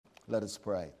Let us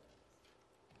pray.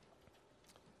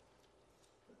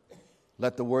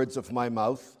 Let the words of my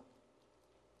mouth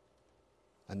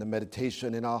and the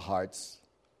meditation in our hearts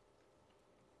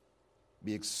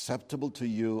be acceptable to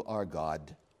you, our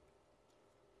God.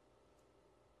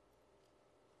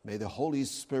 May the Holy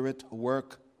Spirit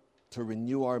work to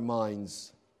renew our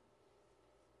minds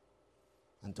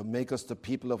and to make us the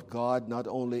people of God, not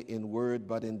only in word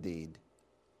but in deed.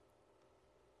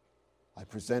 I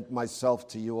present myself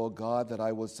to you, O God, that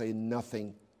I will say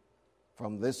nothing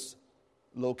from this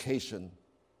location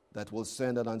that will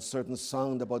send an uncertain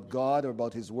sound about God or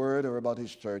about His Word or about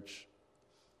His church.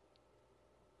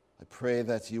 I pray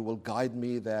that you will guide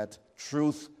me, that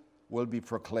truth will be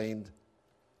proclaimed,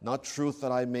 not truth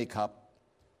that I make up,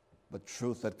 but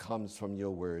truth that comes from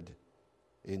your Word.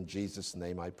 In Jesus'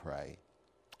 name I pray.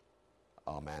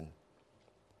 Amen.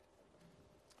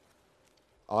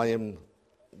 I am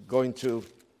going to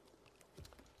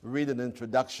read an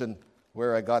introduction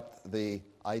where I got the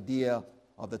idea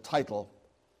of the title,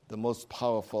 The Most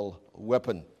Powerful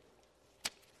Weapon.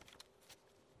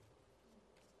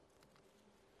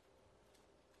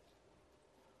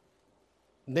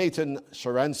 Nathan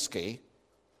Sharansky,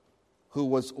 who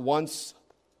was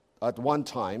at one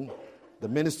time, the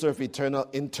Minister of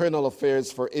Internal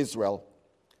Affairs for Israel.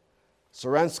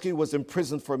 Sharansky was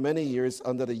imprisoned for many years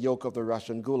under the yoke of the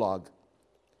Russian Gulag.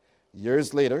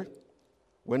 Years later,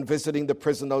 when visiting the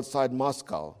prison outside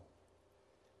Moscow,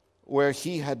 where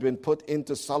he had been put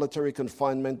into solitary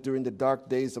confinement during the dark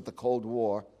days of the Cold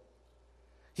War,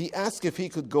 he asked if he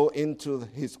could go into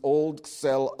his old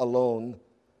cell alone,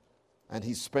 and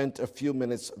he spent a few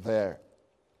minutes there.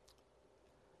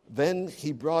 Then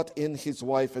he brought in his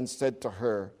wife and said to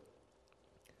her,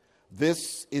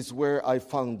 "This is where I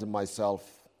found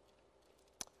myself,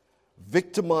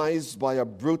 victimized by a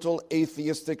brutal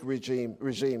atheistic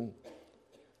regime.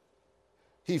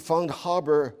 He found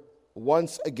harbor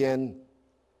once again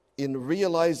in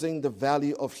realizing the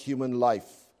value of human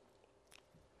life.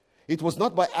 It was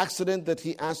not by accident that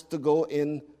he asked to go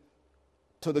in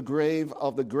to the grave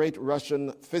of the great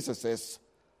Russian physicist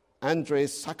Andrei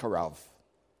Sakharov,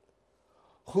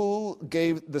 who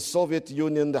gave the Soviet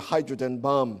Union the hydrogen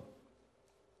bomb.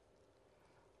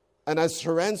 And as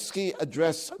Sharansky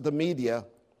addressed the media,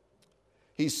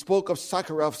 he spoke of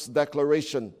Sakharov's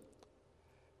declaration,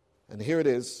 and here it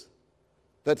is,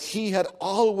 that he had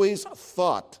always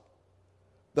thought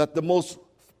that the most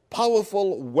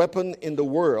powerful weapon in the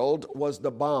world was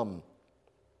the bomb.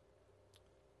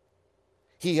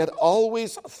 He had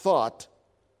always thought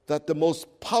that the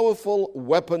most powerful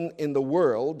weapon in the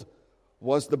world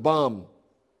was the bomb,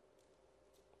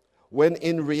 when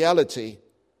in reality,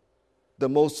 the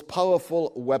most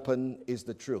powerful weapon is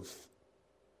the truth.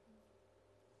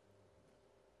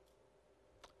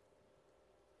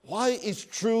 Why is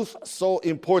truth so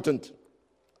important?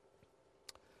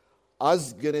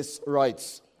 As Guinness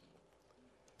writes,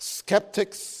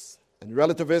 skeptics and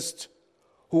relativists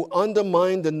who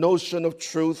undermine the notion of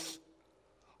truth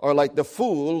are like the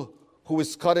fool who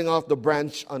is cutting off the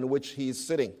branch on which he is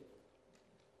sitting.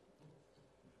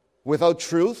 Without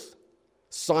truth,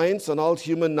 science and all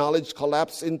human knowledge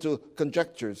collapse into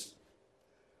conjectures.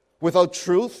 Without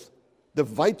truth, the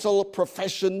vital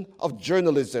profession of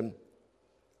journalism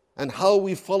and how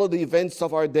we follow the events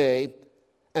of our day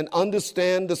and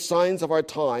understand the signs of our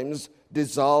times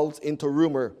dissolves into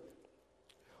rumor.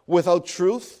 Without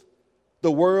truth,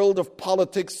 the world of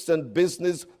politics and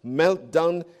business melt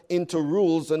down into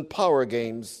rules and power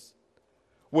games.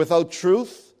 Without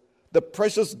truth, the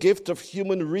precious gift of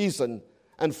human reason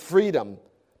and freedom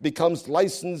becomes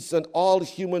licensed, and all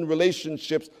human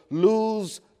relationships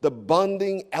lose the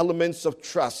bonding elements of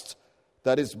trust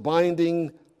that is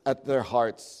binding at their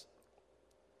hearts.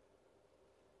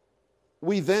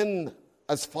 We then,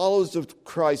 as followers of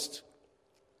Christ,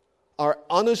 are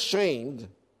unashamed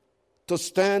to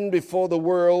stand before the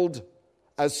world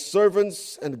as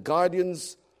servants and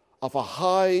guardians of a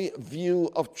high view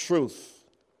of truth,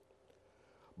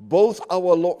 both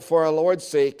for our Lord's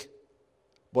sake,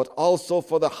 but also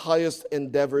for the highest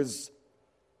endeavors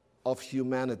of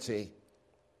humanity.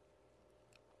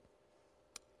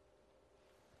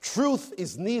 Truth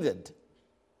is needed,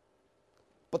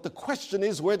 but the question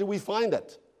is, where do we find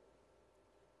it?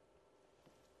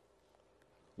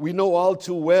 We know all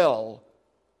too well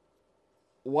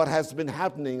what has been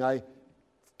happening. I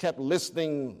kept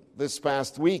listening this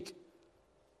past week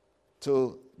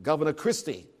to Governor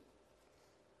Christie.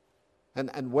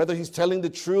 And whether he's telling the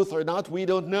truth or not, we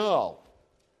don't know.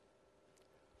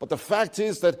 But the fact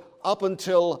is that up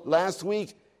until last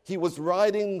week, he was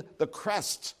riding the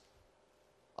crest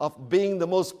of being the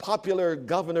most popular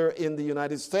governor in the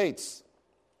United States.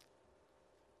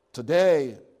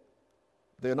 Today,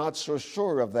 they're not so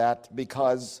sure of that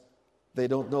because they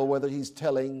don't know whether he's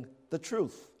telling the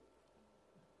truth.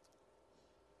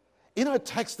 In our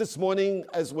text this morning,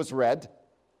 as was read,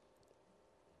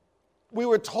 we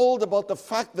were told about the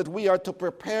fact that we are to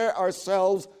prepare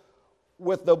ourselves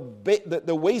with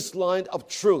the waistline of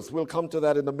truth. We'll come to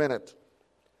that in a minute.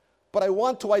 But I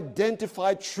want to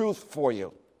identify truth for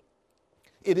you.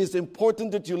 It is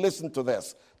important that you listen to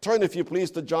this. Turn, if you please,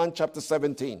 to John chapter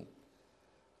 17.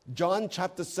 John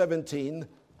chapter 17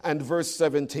 and verse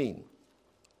 17.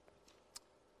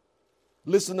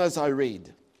 Listen as I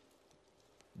read.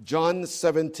 John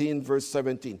 17, verse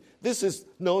 17. This is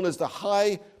known as the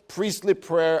high priestly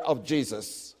prayer of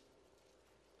Jesus.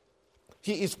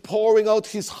 He is pouring out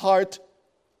his heart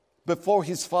before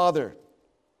his Father.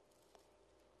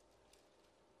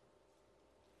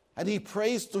 And he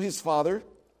prays to his Father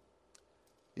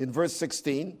in verse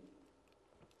 16.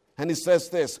 And he says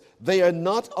this, "They are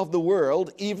not of the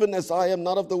world, even as I am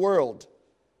not of the world.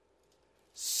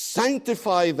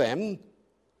 Sanctify them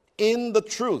in the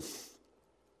truth."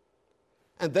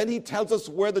 And then he tells us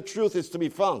where the truth is to be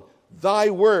found. Thy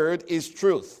word is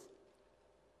truth.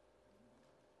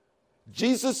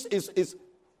 Jesus is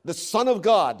the Son of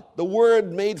God, the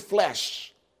Word made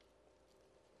flesh.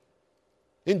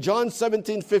 In John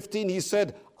 17:15, he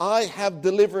said, "I have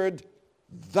delivered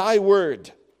thy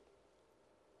word."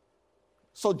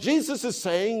 So Jesus is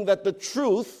saying that the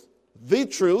truth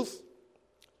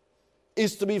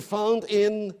is to be found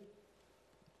in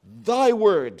thy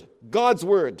word, God's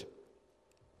word.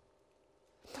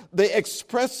 They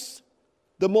express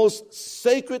the most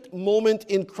sacred moment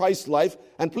in Christ's life.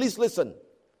 And please listen.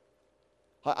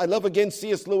 I love again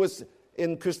C.S. Lewis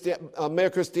in Mere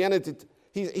Christianity.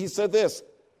 He said this,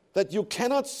 that you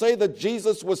cannot say that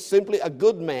Jesus was simply a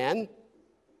good man,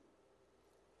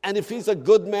 and if he's a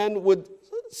good man, would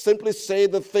simply say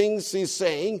the things he's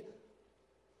saying,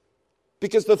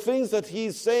 because the things that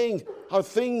he's saying are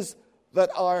things that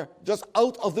are just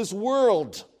out of this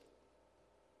world.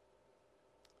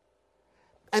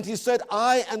 And he said,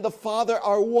 "I and the Father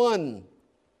are one."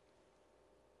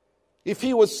 If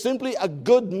he was simply a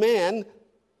good man,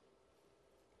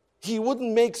 he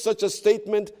wouldn't make such a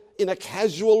statement in a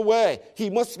casual way. He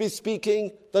must be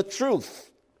speaking the truth.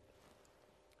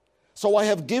 "So I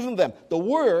have given them." The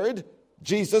Word,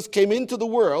 Jesus, came into the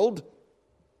world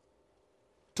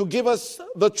to give us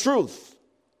the truth.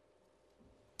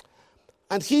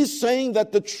 And he's saying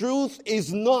that the truth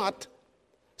is not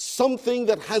something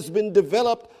that has been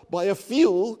developed by a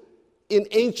few in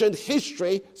ancient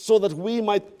history so that we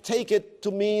might take it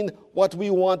to mean what we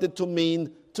want it to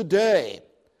mean today.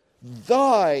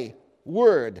 Thy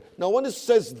word. Now, when it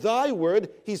says thy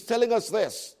word, he's telling us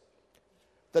this,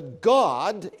 that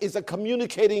God is a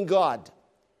communicating God.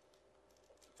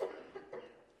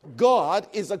 God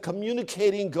is a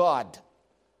communicating God.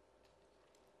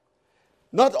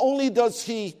 Not only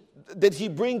did he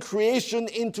bring creation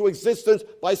into existence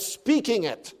by speaking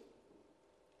it,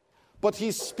 but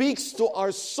he speaks to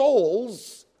our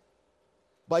souls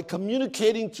by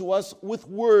communicating to us with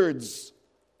words.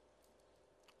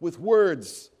 With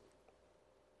words.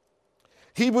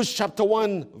 Hebrews chapter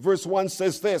 1 verse 1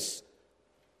 says this,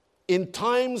 "In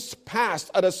times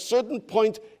past, at a certain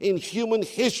point in human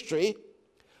history,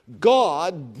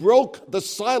 God broke the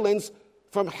silence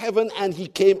from heaven and he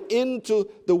came into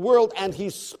the world and he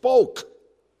spoke."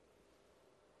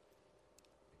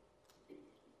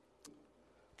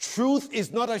 Truth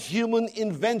is not a human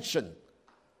invention.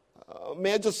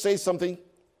 May I just say something?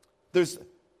 There's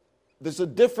a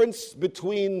difference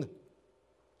between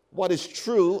what is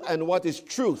true and what is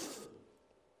truth.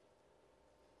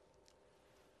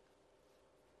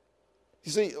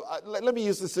 You see, let me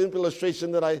use the simple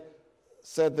illustration that I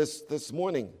said this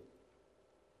morning.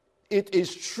 It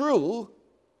is true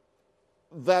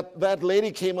that that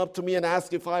lady came up to me and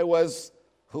asked if I was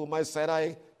whom I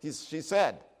said she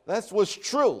said. That was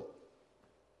true.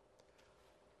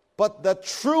 But the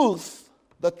truth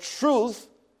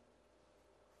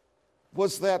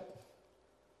was that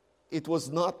it was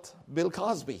not Bill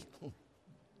Cosby.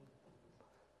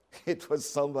 It was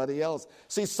somebody else.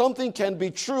 See, something can be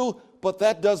true, but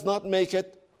that does not make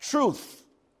it truth.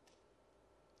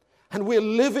 And we're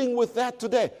living with that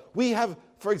today. We have,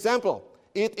 for example,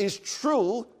 it is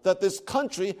true that this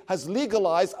country has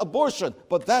legalized abortion,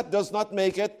 but that does not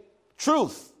make it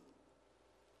truth.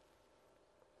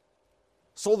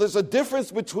 So there's a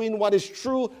difference between what is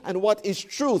true and what is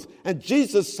truth. And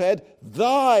Jesus said,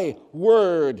 "Thy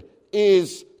word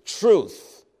is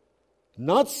truth."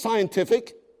 Not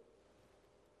scientific,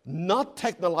 not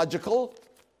technological,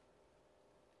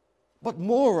 but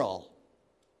moral.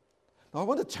 Now, I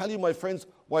want to tell you, my friends,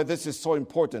 why this is so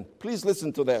important. Please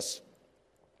listen to this.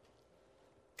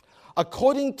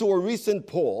 According to a recent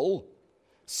poll,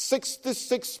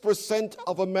 66%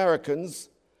 of Americans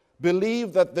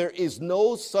believe that there is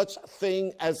no such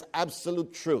thing as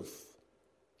absolute truth.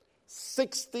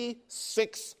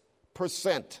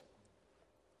 66%.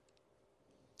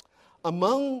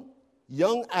 Among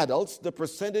young adults, the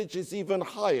percentage is even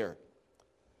higher.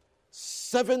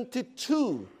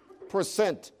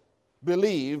 72%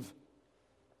 believe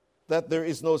that there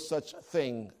is no such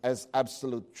thing as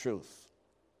absolute truth.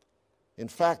 In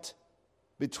fact,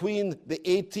 between the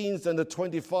 18s and the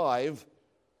 25,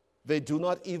 they do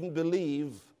not even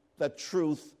believe that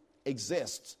truth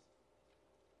exists.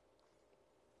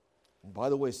 And by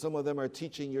the way, some of them are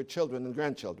teaching your children and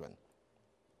grandchildren.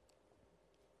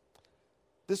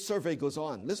 This survey goes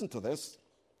on. Listen to this.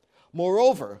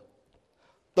 Moreover,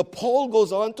 the poll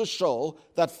goes on to show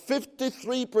that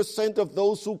 53% of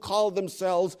those who call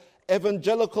themselves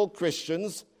evangelical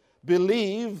Christians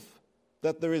believe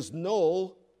that there is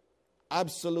no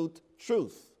absolute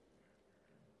truth.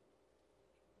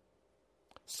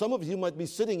 Some of you might be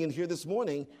sitting in here this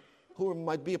morning who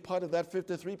might be a part of that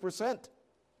 53%.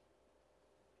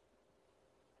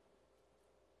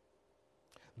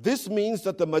 This means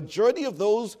that the majority of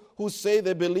those who say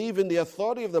they believe in the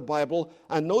authority of the Bible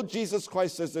and know Jesus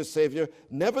Christ as their Savior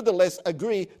nevertheless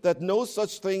agree that no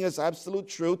such thing as absolute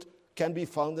truth can be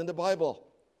found in the Bible.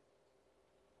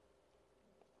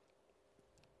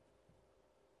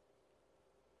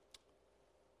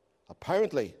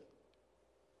 Apparently,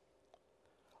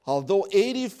 although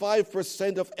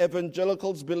 85% of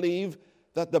evangelicals believe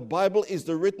that the Bible is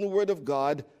the written word of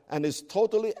God and is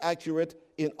totally accurate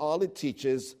in all it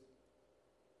teaches,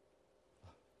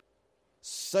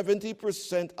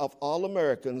 70% of all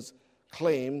Americans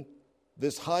claim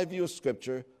this high view of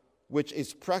Scripture, which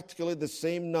is practically the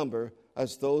same number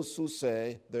as those who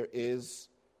say there is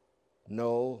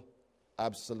no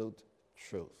absolute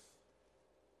truth.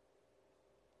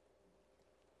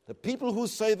 The people who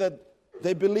say that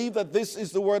they believe that this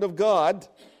is the Word of God,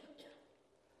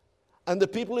 and the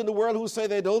people in the world who say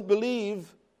they don't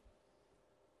believe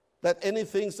that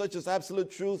anything such as absolute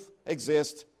truth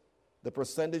exists, the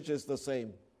percentage is the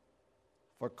same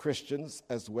for Christians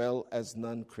as well as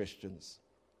non-Christians.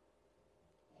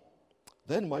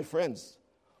 Then, my friends,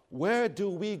 where do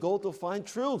we go to find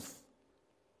truth?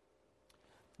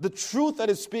 The truth that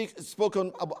is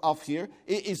spoken of here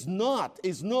is not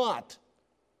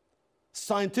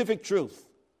scientific truth,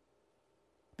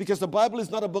 because the Bible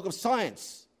is not a book of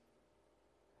science.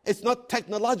 It's not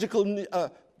technological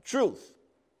truth,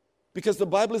 because the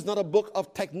Bible is not a book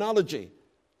of technology.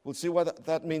 We'll see what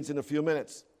that means in a few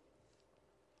minutes.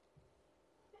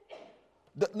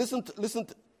 Listen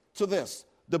to this.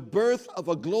 The birth of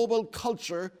a global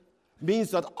culture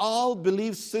means that all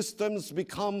belief systems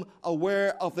become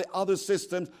aware of the other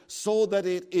systems so that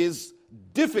it is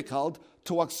difficult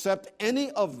to accept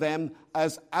any of them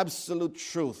as absolute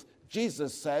truth.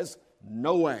 Jesus says,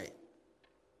 no way.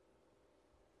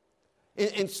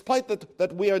 In spite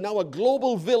that we are now a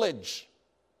global village,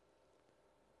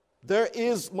 there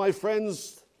is, my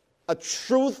friends, a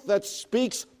truth that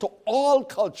speaks to all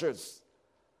cultures.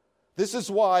 This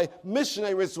is why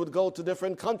missionaries would go to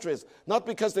different countries, not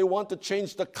because they want to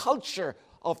change the culture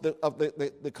of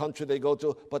the country they go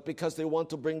to, but because they want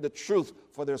to bring the truth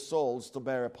for their souls to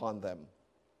bear upon them.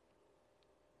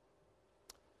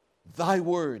 Thy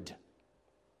word.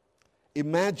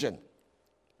 Imagine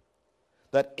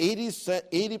that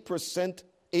 88%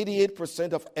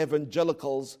 of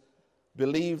evangelicals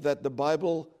believe that the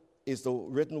Bible is the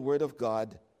written word of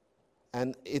God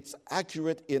and it's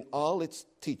accurate in all it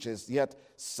teaches, yet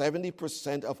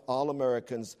 70% of all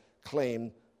Americans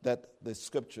claim that the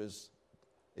Scriptures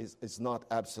is not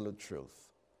absolute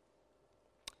truth.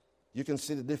 You can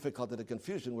see the difficulty, the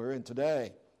confusion we're in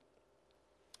today,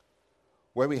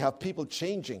 where we have people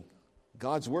changing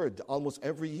God's word almost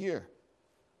every year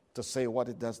to say what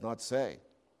it does not say.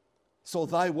 So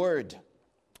thy word.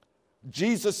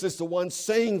 Jesus is the one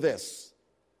saying this.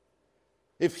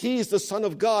 If he is the Son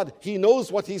of God, he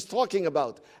knows what he's talking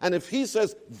about. And if he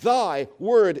says, thy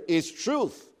word is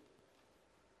truth,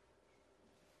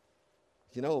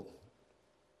 you know,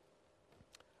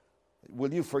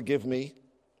 will you forgive me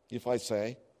if I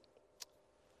say,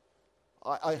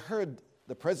 I heard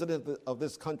the president of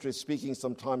this country speaking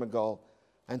some time ago,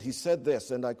 and he said this,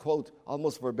 and I quote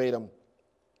almost verbatim.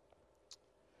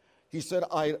 He said,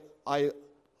 I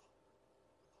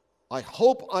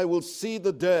hope I will see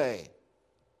the day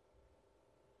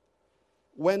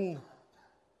when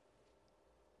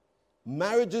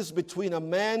marriages between a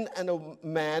man and a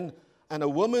woman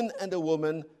and a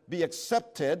woman be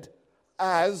accepted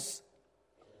as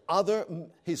other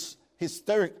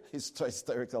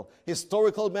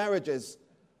historical marriages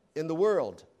in the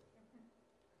world.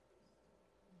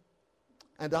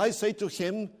 And I say to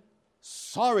him,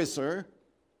 sorry, sir,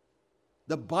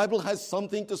 the Bible has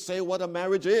something to say what a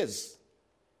marriage is.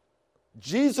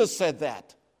 Jesus said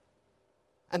that.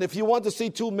 And if you want to see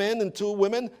two men and two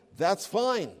women, that's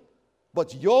fine.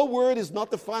 But your word is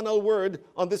not the final word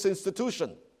on this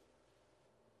institution.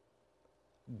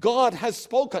 God has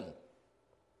spoken.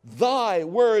 Thy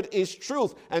word is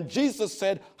truth. And Jesus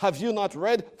said, have you not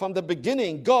read from the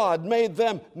beginning, God made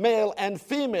them male and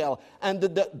female. And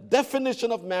the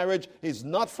definition of marriage is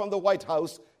not from the White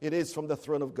House, it is from the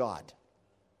throne of God.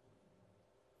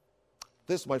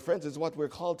 This, my friends, is what we're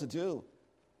called to do.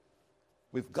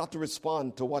 We've got to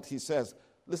respond to what he says.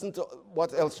 Listen to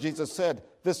what else Jesus said.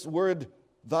 This word,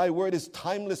 thy word is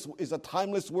timeless, is a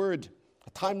timeless word. A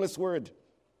timeless word.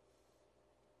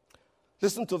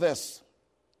 Listen to this.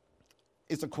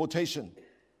 It's a quotation.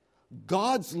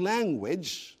 God's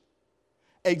language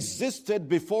existed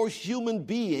before human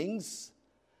beings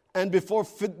and before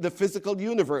the physical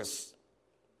universe.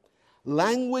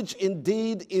 Language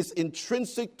indeed is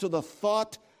intrinsic to the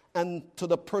thought and to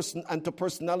the person and to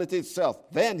personality itself.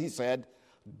 Then he said,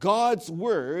 God's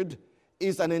word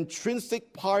is an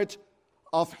intrinsic part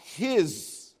of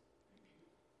his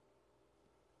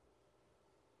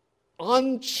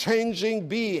unchanging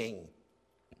being.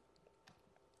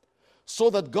 So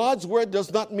that God's word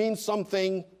does not mean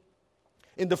something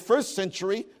in the first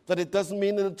century that it doesn't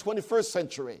mean in the 21st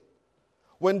century.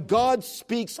 When God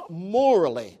speaks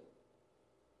morally,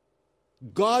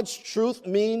 God's truth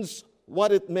means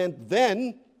what it meant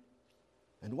then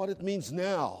and what it means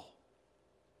now.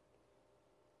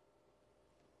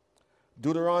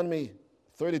 Deuteronomy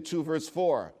 32 verse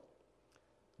 4.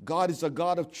 God is a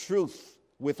God of truth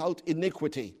without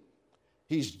iniquity.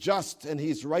 He's just and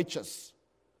he's righteous.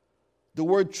 The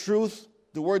word truth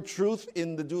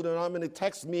in the Deuteronomy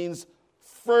text means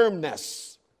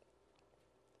firmness,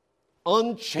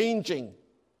 unchanging,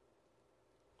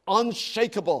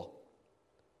 unshakable.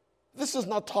 This is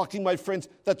not talking, my friends,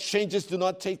 that changes do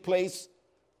not take place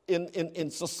in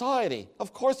society.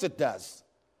 Of course it does.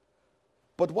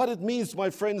 But what it means, my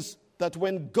friends, that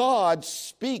when God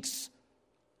speaks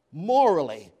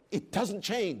morally, it doesn't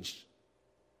change.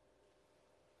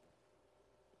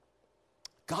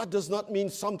 God does not mean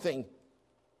something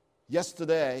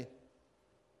yesterday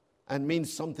and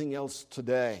means something else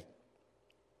today.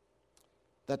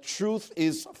 That truth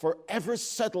is forever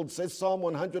settled, says Psalm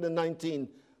 119,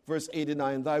 verse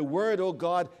 89. Thy word, O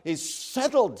God, is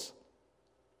settled.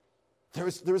 There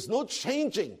is no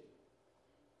changing.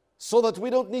 So that we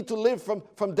don't need to live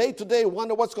from day to day,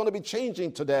 wonder what's going to be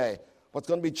changing today, what's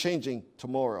going to be changing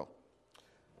tomorrow.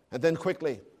 And then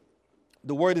quickly,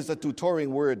 the word is a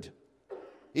tutoring word.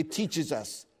 It teaches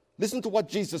us. Listen to what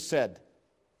Jesus said.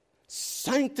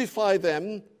 Sanctify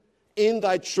them in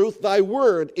thy truth. Thy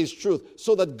word is truth.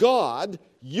 So that God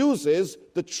uses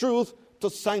the truth to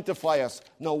sanctify us.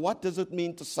 Now, what does it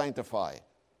mean to sanctify?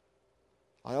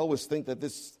 I always think that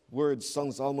this word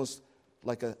sounds almost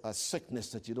like a sickness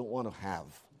that you don't want to have.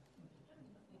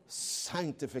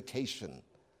 Sanctification.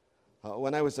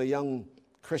 When I was a young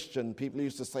Christian, people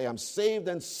used to say, I'm saved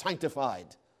and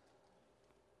sanctified.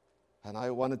 And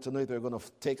I wanted to know if they were going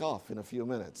to take off in a few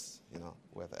minutes,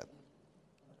 with it.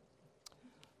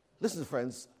 Listen,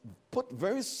 friends, put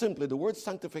very simply, the word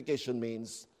sanctification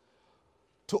means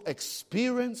to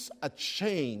experience a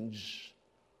change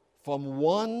from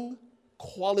one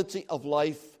quality of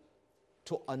life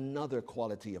to another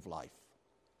quality of life.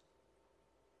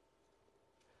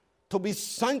 To be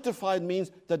sanctified means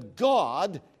that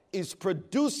God is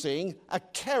producing a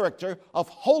character of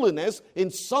holiness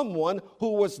in someone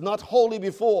who was not holy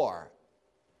before.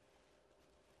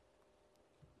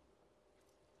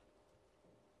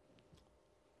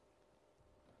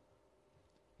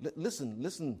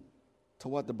 Listen to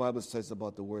what the Bible says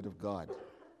about the Word of God.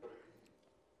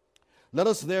 Let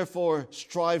us therefore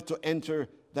strive to enter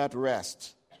that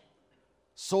rest,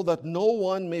 so that no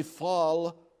one may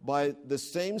fall by the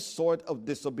same sort of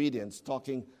disobedience,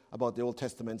 talking about the Old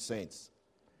Testament saints.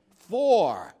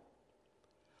 For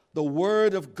the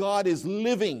Word of God is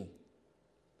living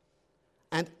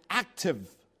and active,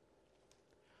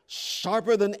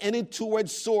 sharper than any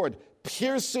two-edged sword,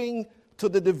 piercing to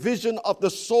the division of the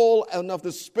soul and of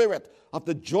the spirit, of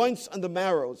the joints and the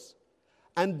marrows,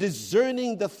 and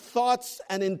discerning the thoughts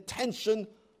and intention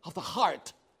of the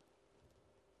heart.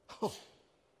 Oh.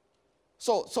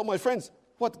 So my friends,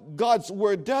 what God's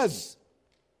word does,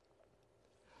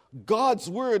 God's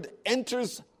word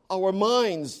enters our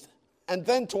minds and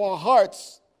then to our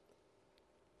hearts,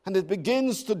 and it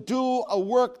begins to do a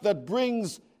work that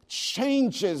brings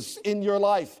changes in your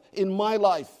life, in my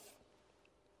life.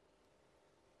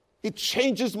 It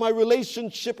changes my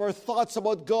relationship or thoughts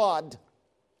about God.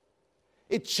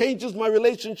 It changes my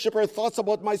relationship or thoughts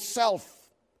about myself.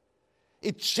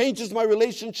 It changes my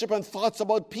relationship and thoughts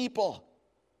about people.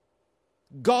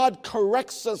 God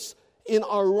corrects us in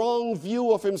our wrong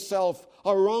view of himself,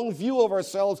 our wrong view of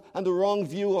ourselves, and the wrong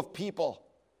view of people.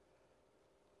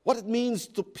 What it means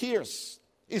to pierce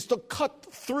is to cut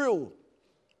through.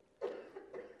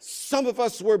 Some of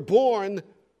us were born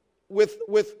with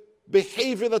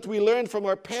behavior that we learned from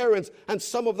our parents, and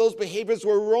some of those behaviors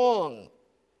were wrong.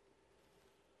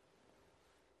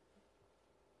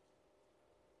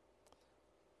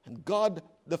 And God,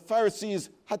 the Pharisees,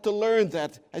 had to learn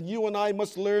that, and you and I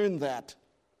must learn that.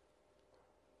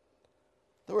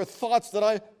 There were thoughts that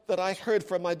I heard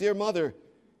from my dear mother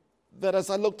that as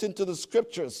I looked into the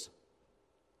scriptures,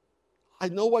 I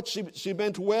know what she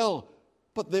meant well,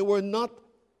 but they were not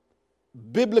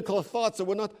biblical thoughts. They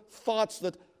were not thoughts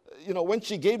that, when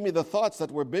she gave me the thoughts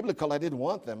that were biblical, I didn't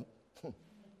want them.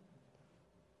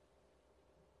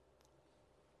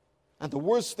 And the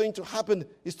worst thing to happen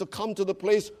is to come to the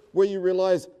place where you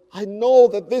realize, I know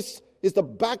that this is the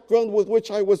background with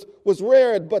which I was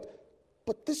reared, but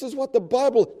this is what the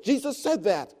Bible, Jesus said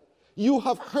that. You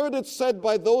have heard it said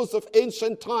by those of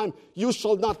ancient time, you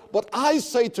shall not, but I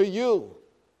say to you.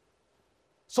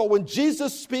 So when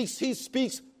Jesus speaks, he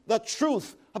speaks the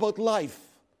truth about life,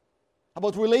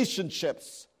 about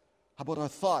relationships, about our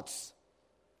thoughts,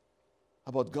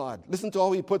 about God. Listen to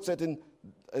how he puts it in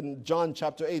John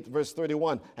chapter 8, verse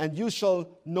 31. And you shall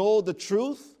know the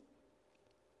truth,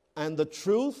 and the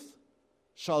truth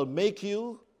shall make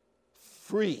you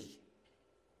free.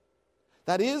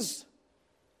 That is,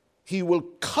 he will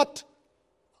cut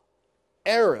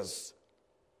errors,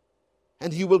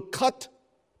 and he will cut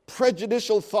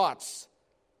prejudicial thoughts,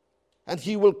 and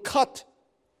he will cut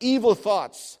evil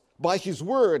thoughts by his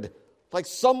word, like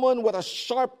someone with a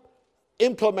sharp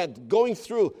implement going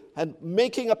through and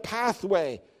making a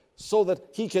pathway so that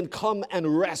he can come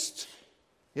and rest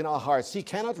in our hearts. He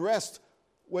cannot rest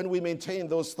when we maintain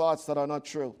those thoughts that are not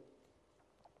true.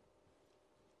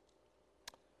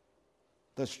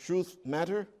 Does truth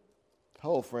matter?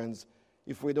 Oh, friends,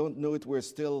 if we don't know it, we're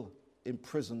still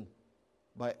imprisoned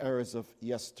by errors of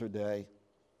yesterday.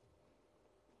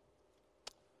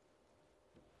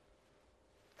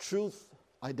 Truth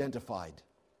identified.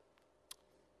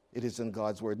 It is in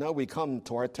God's word. Now we come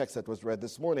to our text that was read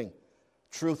this morning.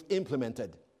 Truth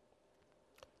implemented.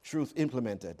 Truth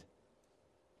implemented.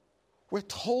 We're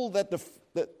told that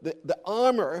the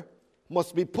armor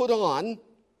must be put on,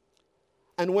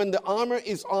 and when the armor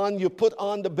is on, you put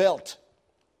on the belt.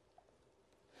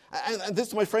 And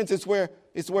this, my friends, is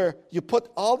where you put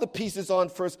all the pieces on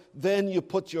first, then you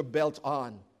put your belt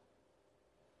on.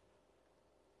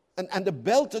 And the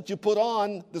belt that you put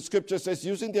on, the scripture says,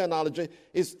 using the analogy,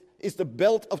 is the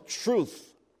belt of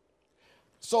truth.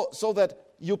 So that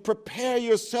you prepare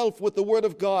yourself with the word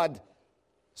of God,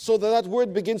 so that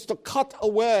word begins to cut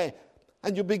away,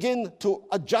 and you begin to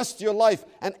adjust your life.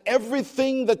 And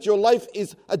everything that your life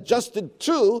is adjusted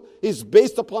to is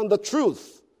based upon the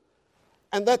truth.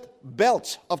 And that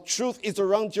belt of truth is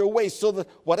around your waist, so that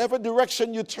whatever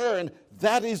direction you turn,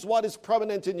 that is what is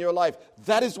prominent in your life.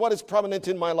 That is what is prominent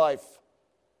in my life.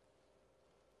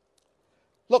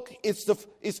 Look,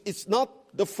 it's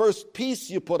not the first piece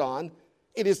you put on,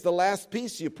 it is the last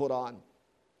piece you put on.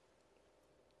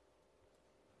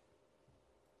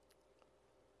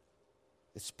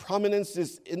 Its prominence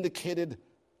is indicated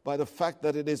by the fact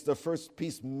that it is the first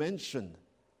piece mentioned,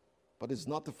 but it's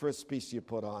not the first piece you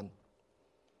put on.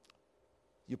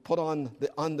 You put on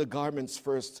the undergarments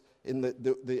first in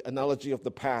the analogy of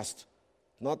the past,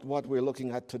 not what we're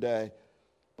looking at today,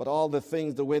 but all the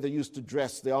things, the way they used to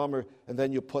dress, the armor, and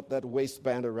then you put that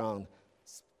waistband around.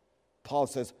 Paul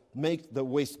says, make the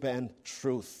waistband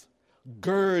truth.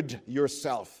 Gird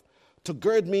yourself. To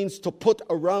gird means to put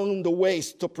around the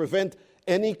waist to prevent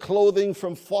any clothing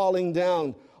from falling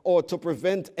down or to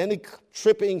prevent any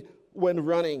tripping when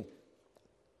running.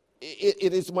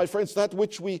 It is, my friends, that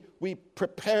which we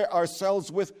prepare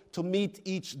ourselves with to meet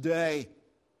each day.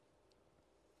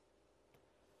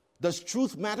 Does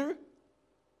truth matter?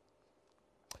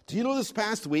 Do you know this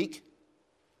past week,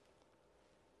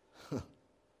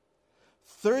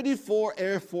 34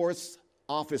 Air Force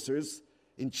officers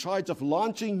in charge of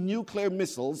launching nuclear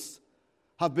missiles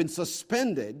have been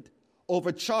suspended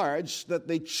overcharged that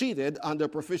they cheated on their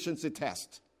proficiency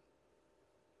test.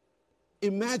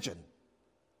 Imagine,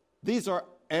 these are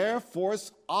Air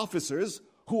Force officers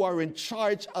who are in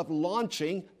charge of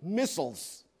launching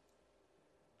missiles.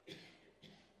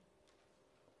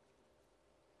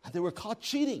 And they were caught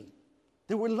cheating.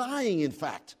 They were lying, in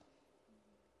fact.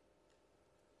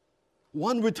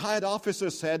 One retired officer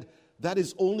said, that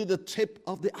is only the tip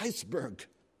of the iceberg.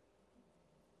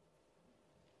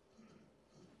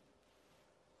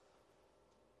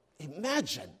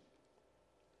 Imagine.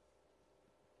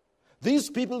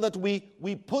 These people that we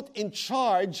put in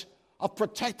charge of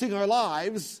protecting our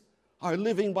lives are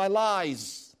living by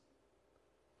lies.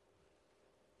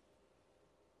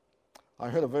 I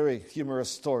heard a very humorous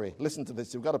story. Listen to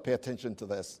this. You've got to pay attention to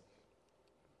this.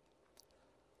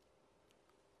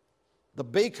 The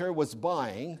baker was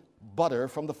buying butter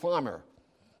from the farmer.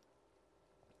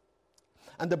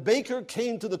 And the baker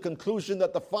came to the conclusion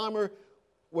that the farmer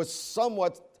was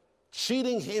somewhat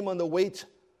cheating him on the weight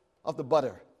of the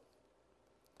butter.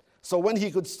 So when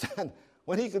he could stand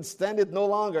it no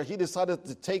longer, he decided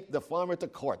to take the farmer to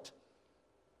court.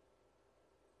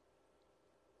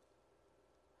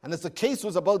 And as the case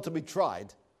was about to be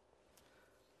tried,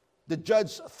 the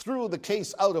judge threw the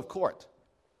case out of court.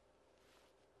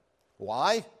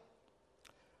 Why?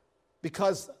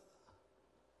 Because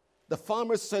the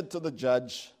farmer said to the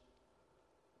judge,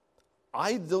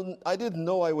 I didn't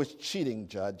know I was cheating,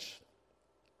 Judge.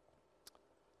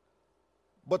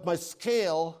 But my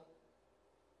scale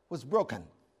was broken.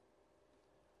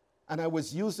 And I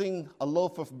was using a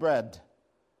loaf of bread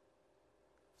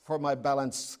for my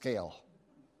balanced scale.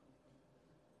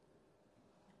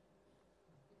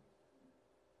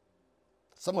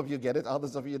 Some of you get it,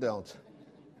 others of you don't.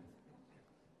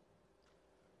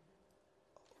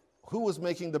 Who was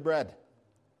making the bread?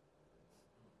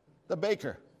 The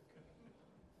baker.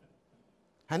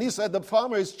 And he said, the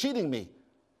farmer is cheating me.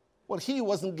 Well, he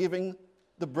wasn't giving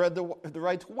the bread the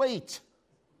right weight.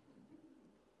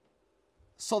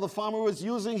 So the farmer was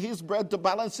using his bread to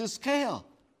balance his scale.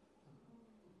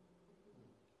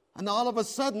 And all of a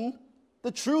sudden,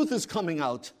 the truth is coming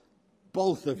out.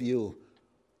 Both of you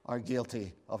are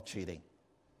guilty of cheating.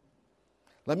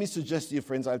 Let me suggest to you,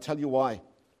 friends, I'll tell you why.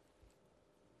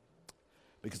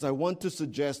 Because I want to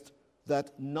suggest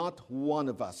that not one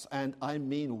of us, and I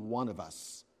mean one of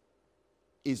us,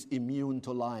 is immune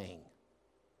to lying.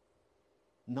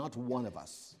 Not one of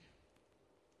us.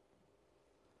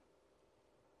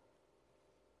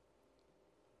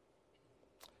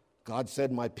 God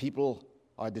said, my people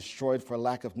are destroyed for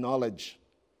lack of knowledge.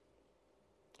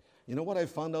 You know what I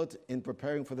found out in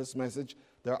preparing for this message?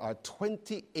 There are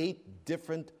 28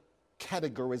 different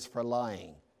categories for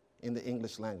lying in the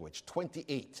English language.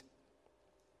 28.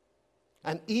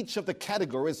 And each of the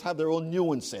categories have their own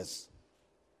nuances.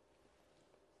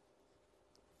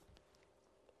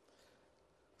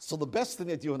 So the best thing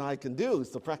that you and I can do is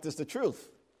to practice the truth.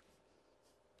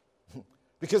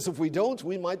 Because if we don't,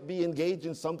 we might be engaged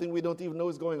in something we don't even know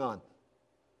is going on.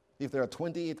 If there are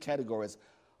 28 categories,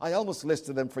 I almost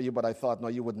listed them for you, but I thought, no,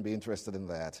 you wouldn't be interested in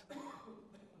that.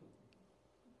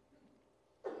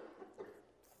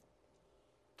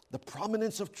 The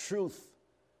prominence of truth.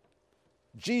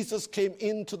 Jesus came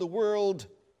into the world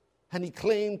and he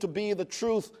claimed to be the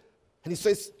truth. And he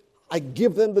says, I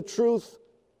give them the truth.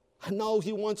 And now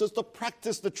he wants us to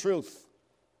practice the truth.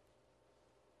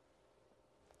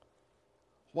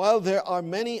 While there are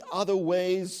many other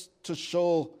ways to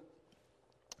show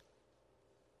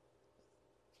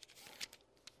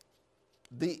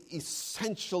the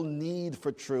essential need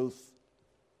for truth,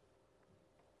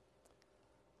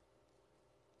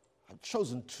 I've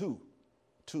chosen two.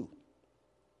 You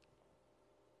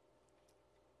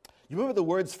remember the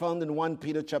words found in 1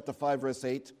 Peter chapter 5, verse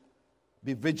 8?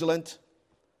 Be vigilant,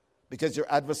 because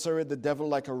your adversary, the devil,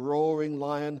 like a roaring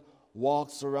lion,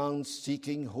 walks around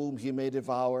seeking whom he may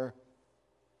devour.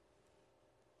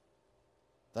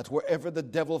 That wherever the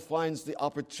devil finds the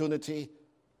opportunity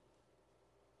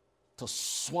to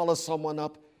swallow someone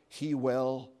up, he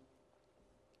will.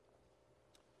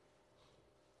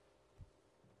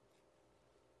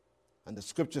 And the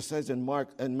scripture says in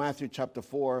Matthew chapter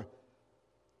 4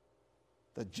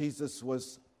 that Jesus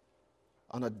was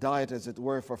on a diet, as it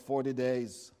were, for 40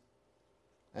 days,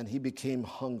 and he became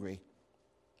hungry.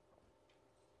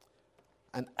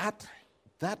 And at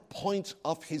that point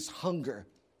of his hunger,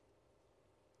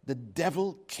 the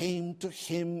devil came to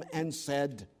him and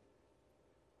said,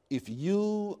 if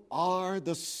you are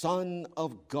the Son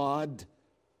of God,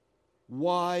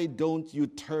 why don't you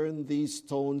turn these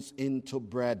stones into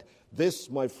bread? This,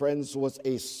 my friends, was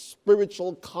a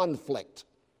spiritual conflict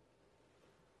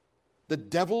The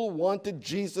devil wanted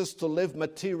Jesus to live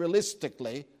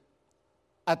materialistically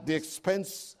at the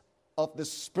expense of the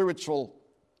spiritual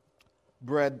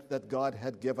bread that God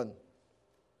had given.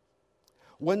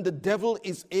 When the devil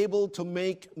is able to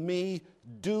make me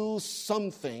do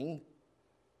something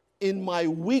in my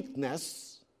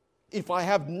weakness, if I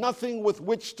have nothing with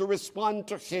which to respond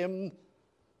to him,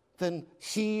 then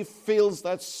he fills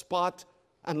that spot,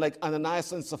 and like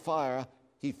Ananias and Sapphira,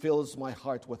 he fills my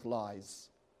heart with lies,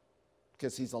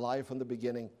 because he's a liar from the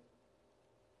beginning.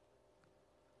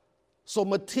 So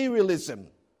materialism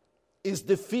is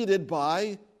defeated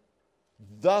by,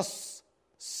 thus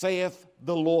saith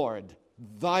the Lord,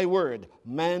 thy word,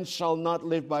 man shall not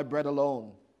live by bread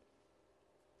alone.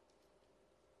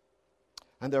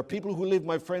 And there are people who live,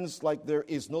 my friends, like there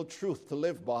is no truth to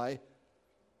live by.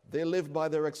 They live by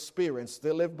their experience.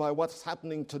 They live by what's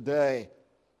happening today.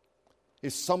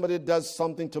 If somebody does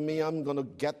something to me, I'm going to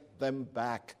get them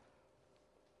back.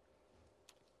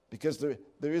 Because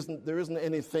there isn't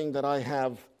anything that I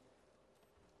have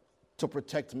to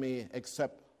protect me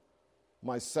except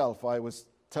myself. I was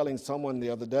telling someone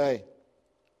the other day,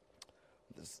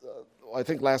 I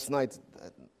think last night,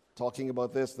 talking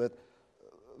about this, that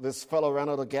this fellow ran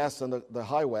out of gas on the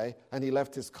highway, and he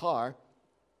left his car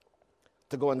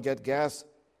to go and get gas.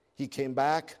 He came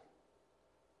back,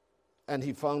 and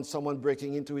he found someone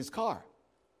breaking into his car.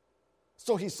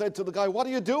 So he said to the guy, "What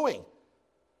are you doing?"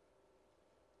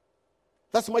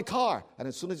 "That's my car." And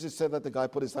as soon as he said that, the guy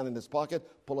put his hand in his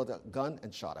pocket, pulled out a gun,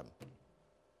 and shot him.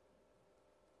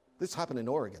 This happened in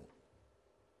Oregon.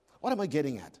 What am I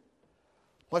getting at?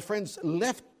 My friends,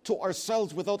 left to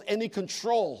ourselves without any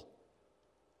control,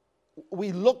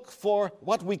 we look for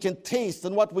what we can taste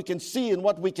and what we can see and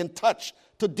what we can touch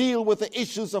to deal with the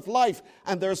issues of life.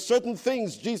 And there are certain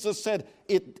things, Jesus said,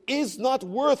 it is not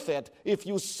worth it if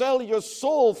you sell your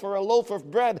soul for a loaf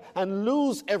of bread and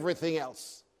lose everything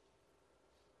else.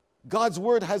 God's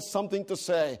word has something to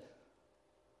say,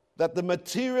 that the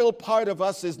material part of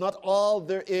us is not all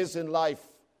there is in life.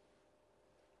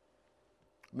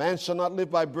 Man shall not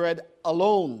live by bread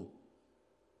alone,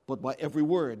 but by every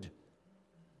word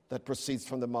that proceeds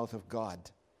from the mouth of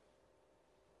God.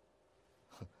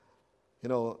 You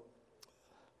know,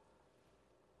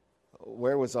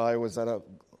 where was I? I was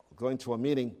going to a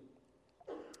meeting,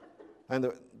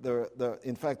 and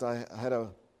in fact, I had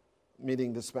a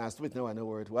meeting this past week. Now I know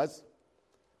where it was,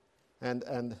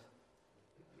 and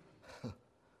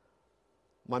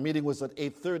my meeting was at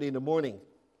 8:30 in the morning.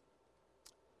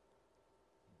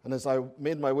 And as I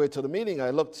made my way to the meeting, I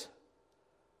looked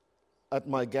at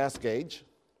my gas gauge,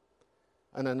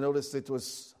 and I noticed it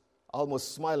was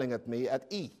almost smiling at me at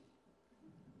E.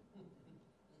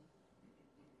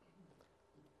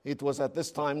 It was at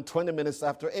this time 20 minutes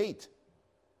after 8.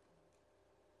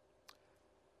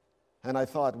 And I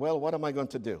thought, well, what am I going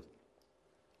to do?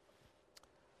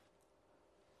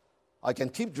 I can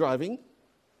keep driving,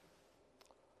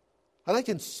 and I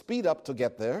can speed up to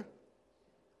get there,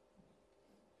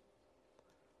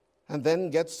 and then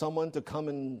get someone to come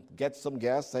and get some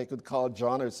gas. I could call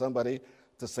John or somebody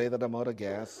to say that I'm out of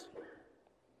gas.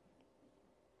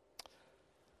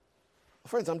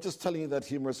 Friends, I'm just telling you that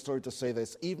humorous story to say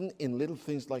this. Even in little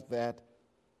things like that,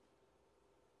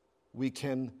 we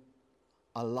can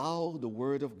allow the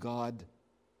Word of God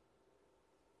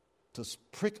to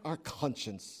prick our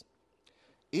conscience.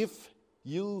 If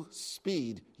you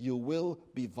speed, you will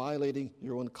be violating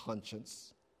your own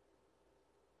conscience.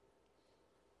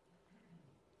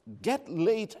 Get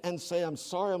late and say, "I'm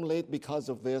sorry I'm late because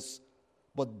of this,"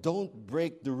 but don't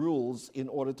break the rules in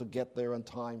order to get there on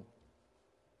time.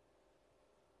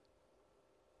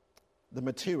 The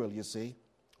material, you see,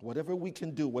 whatever we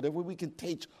can do, whatever we can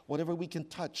teach, whatever we can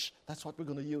touch, that's what we're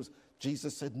going to use.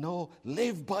 Jesus said, no,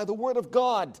 live by the Word of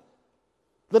God.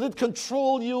 Let it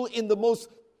control you in the most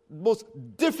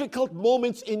difficult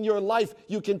moments in your life.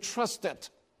 You can trust it.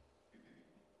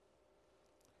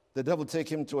 The devil took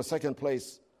him to a second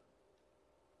place,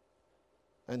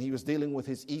 and he was dealing with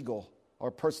his ego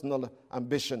or personal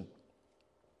ambition.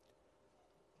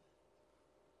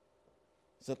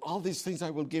 He said, all these things I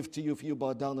will give to you if you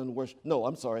bow down and worship. No,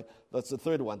 I'm sorry, that's the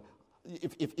third one.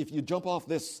 If you jump off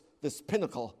this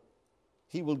pinnacle,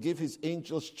 he will give his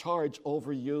angels charge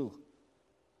over you.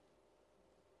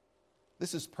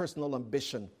 This is personal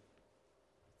ambition,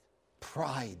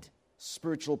 pride,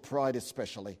 spiritual pride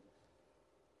especially.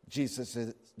 Jesus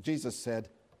said,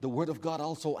 the Word of God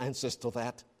also answers to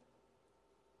that.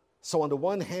 So on the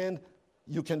one hand,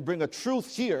 you can bring a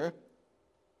truth here,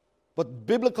 but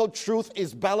biblical truth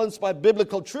is balanced by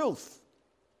biblical truth.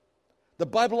 The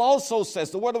Bible also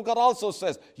says, the Word of God also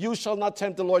says, you shall not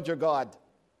tempt the Lord your God.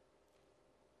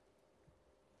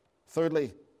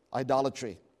 Thirdly,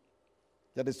 idolatry.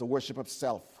 That is the worship of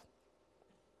self.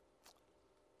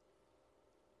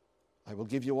 I will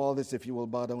give you all this if you will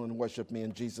bow down and worship me.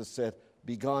 And Jesus said,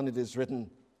 Begone, it is written,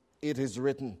 it is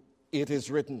written, it is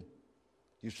written.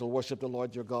 You shall worship the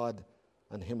Lord your God,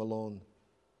 and him alone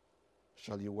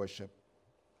shall you worship.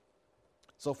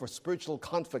 So for spiritual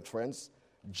conflict, friends,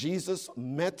 Jesus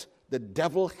met the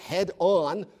devil head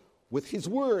on with his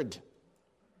word.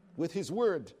 With his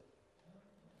word.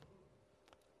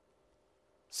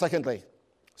 Secondly,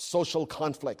 social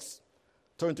conflicts.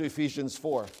 Turn to Ephesians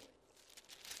 4.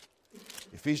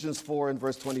 Ephesians 4 and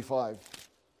verse 25.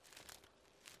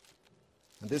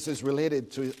 And this is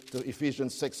related to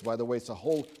Ephesians 6, by the way. The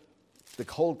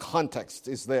whole context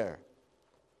is there.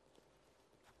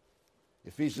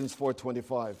 Ephesians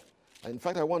 4:25. In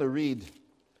fact, I want to read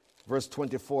verse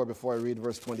 24 before I read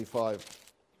verse 25.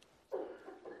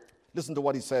 Listen to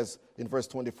what he says in verse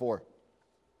 24.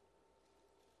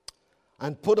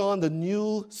 And put on the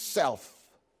new self,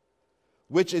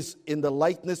 which is in the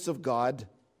likeness of God,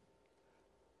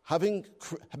 having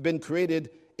been created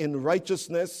in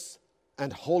righteousness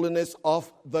and holiness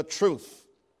of the truth.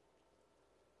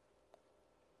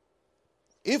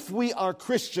 If we are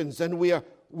Christians and we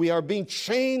are being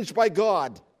changed by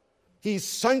God, he's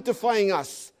sanctifying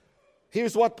us.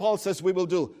 Here's what Paul says we will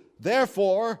do.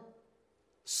 Therefore,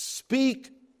 speak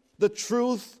the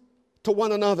truth to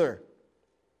one another,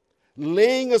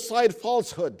 laying aside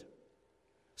falsehood.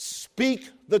 Speak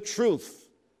the truth.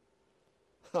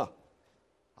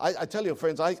 I tell you,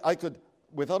 friends, I could,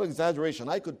 without exaggeration,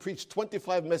 I could preach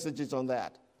 25 messages on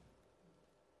that.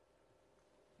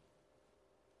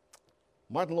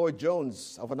 Martin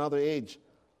Lloyd-Jones, of another age,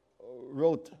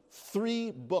 wrote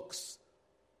 3 books,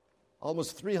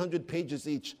 almost 300 pages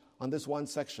each, on this one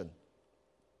section.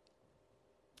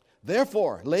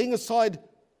 Therefore, laying aside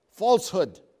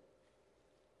falsehood,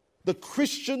 the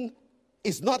Christian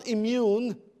is not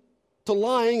immune to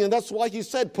lying, and that's why he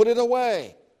said, put it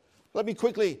away. Let me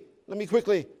quickly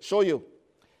show you.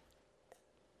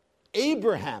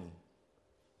 Abraham,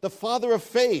 the father of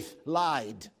faith,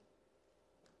 lied.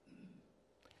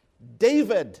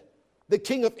 David, the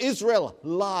king of Israel,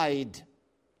 lied.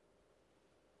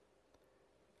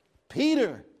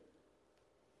 Peter,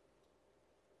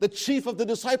 the chief of the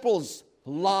disciples,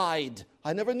 lied.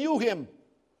 I never knew him.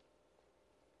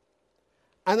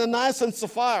 Ananias and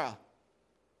Sapphira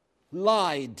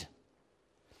lied.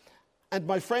 And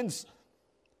my friends,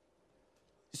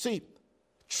 you see,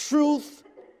 truth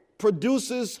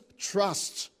produces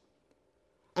trust.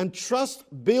 And trust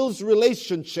builds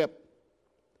relationship.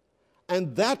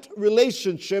 And that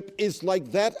relationship is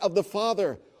like that of the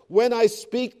Father. When I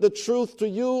speak the truth to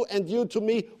you and you to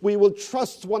me, we will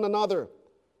trust one another.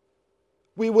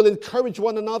 We will encourage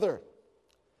one another.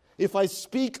 If I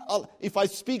speak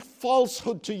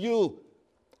falsehood to you,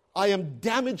 I am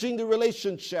damaging the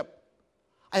relationship.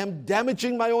 I am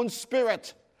damaging my own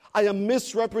spirit. I am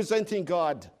misrepresenting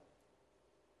God.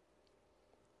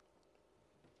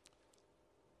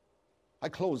 I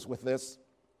close with this.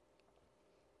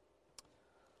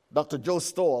 Dr. Joe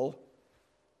Stowell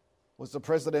was the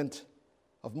president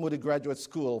of Moody Graduate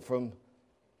School, from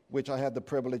which I had the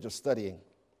privilege of studying.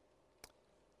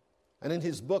 And in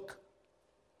his book,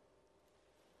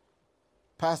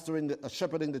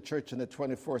 Shepherding the Church in the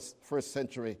 21st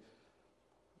Century,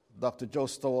 Dr. Joe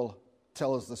Stowell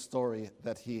tells the story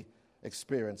that he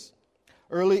experienced.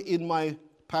 Early in my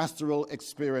pastoral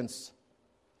experience,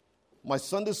 my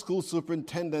Sunday school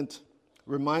superintendent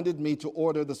reminded me to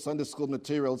order the Sunday school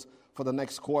materials for the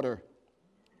next quarter.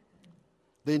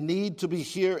 They need to be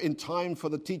here in time for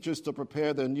the teachers to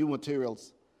prepare their new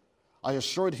materials. I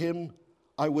assured him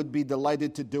I would be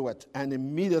delighted to do it, and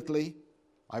immediately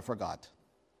I forgot.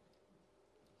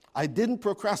 I didn't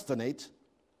procrastinate.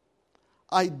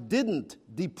 I didn't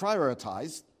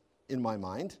deprioritize in my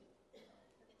mind.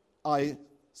 I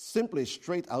simply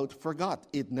straight out forgot.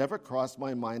 It never crossed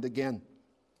my mind again.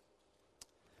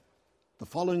 The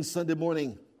following Sunday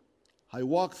morning, I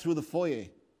walked through the foyer,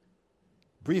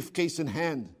 briefcase in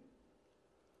hand,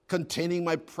 containing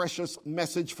my precious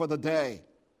message for the day.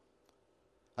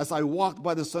 As I walked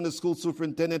by the Sunday school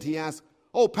superintendent, he asked,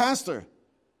 "Oh, Pastor,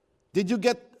 did you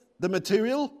get the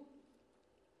material?"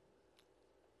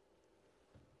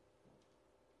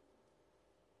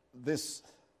 This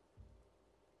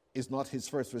is not his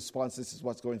first response. This is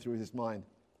what's going through his mind.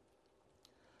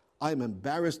 I'm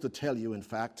embarrassed to tell you, in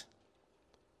fact,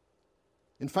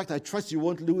 I trust you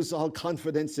won't lose all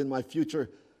confidence in my future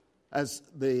as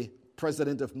the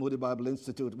president of Moody Bible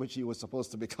Institute, which he was supposed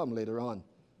to become later on.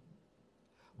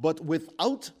 But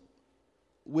without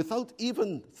without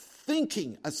even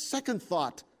thinking a second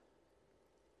thought,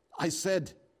 I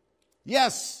said,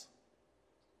 yes.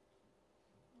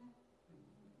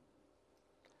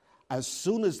 As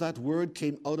soon as that word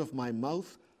came out of my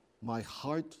mouth, my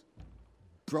heart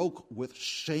broke with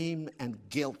shame and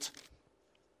guilt.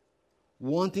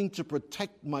 Wanting to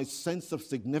protect my sense of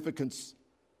significance,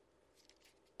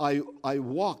 I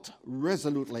walked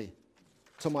resolutely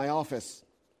to my office,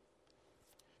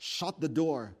 shut the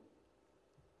door,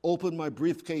 opened my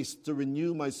briefcase to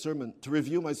review my sermon.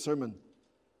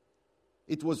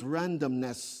 It was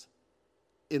randomness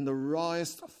in the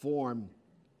rawest form.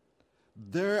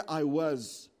 There I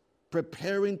was,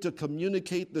 preparing to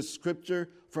communicate the scripture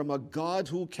from a God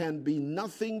who can be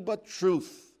nothing but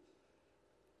truth.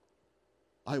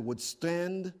 I would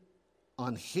stand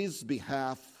on his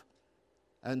behalf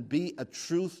and be a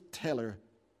truth teller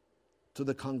to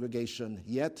the congregation,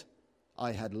 yet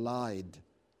I had lied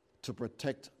to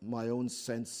protect my own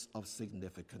sense of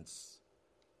significance.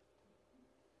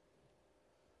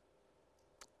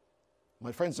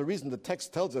 My friends, the reason the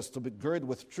text tells us to be girded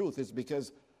with truth is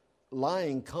because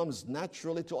lying comes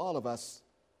naturally to all of us.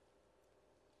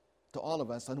 To all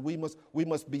of us. And we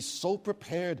must be so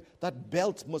prepared. That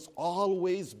belt must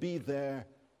always be there.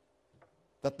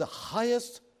 That the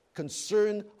highest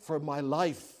concern for my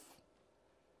life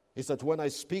is that when I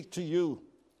speak to you,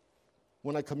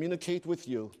 when I communicate with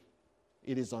you,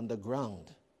 it is on the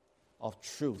ground of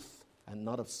truth and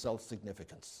not of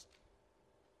self-significance.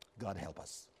 God help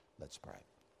us. Let's pray.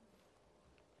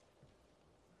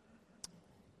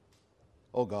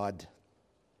 Oh God,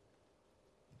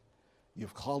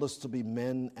 you've called us to be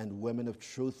men and women of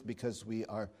truth because we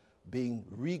are being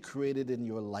recreated in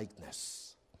your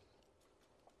likeness.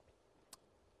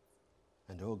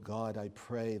 And oh God, I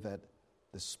pray that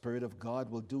the Spirit of God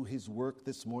will do his work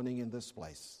this morning in this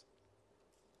place,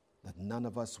 that none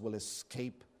of us will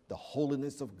escape the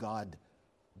holiness of God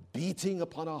beating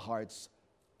upon our hearts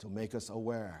to make us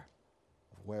aware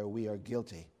of where we are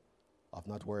guilty of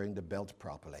not wearing the belt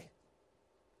properly.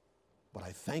 But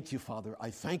I thank you, Father, I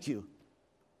thank you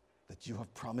that you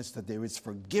have promised that there is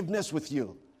forgiveness with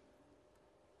you.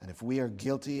 And if we are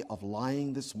guilty of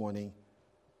lying this morning,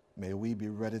 may we be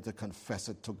ready to confess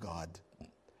it to God,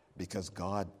 because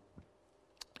God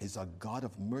is a God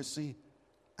of mercy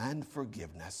and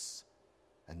forgiveness.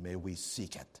 And may we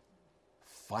seek it,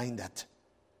 find it,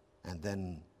 and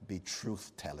then be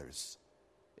truth tellers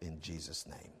in Jesus'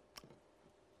 name.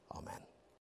 Amen.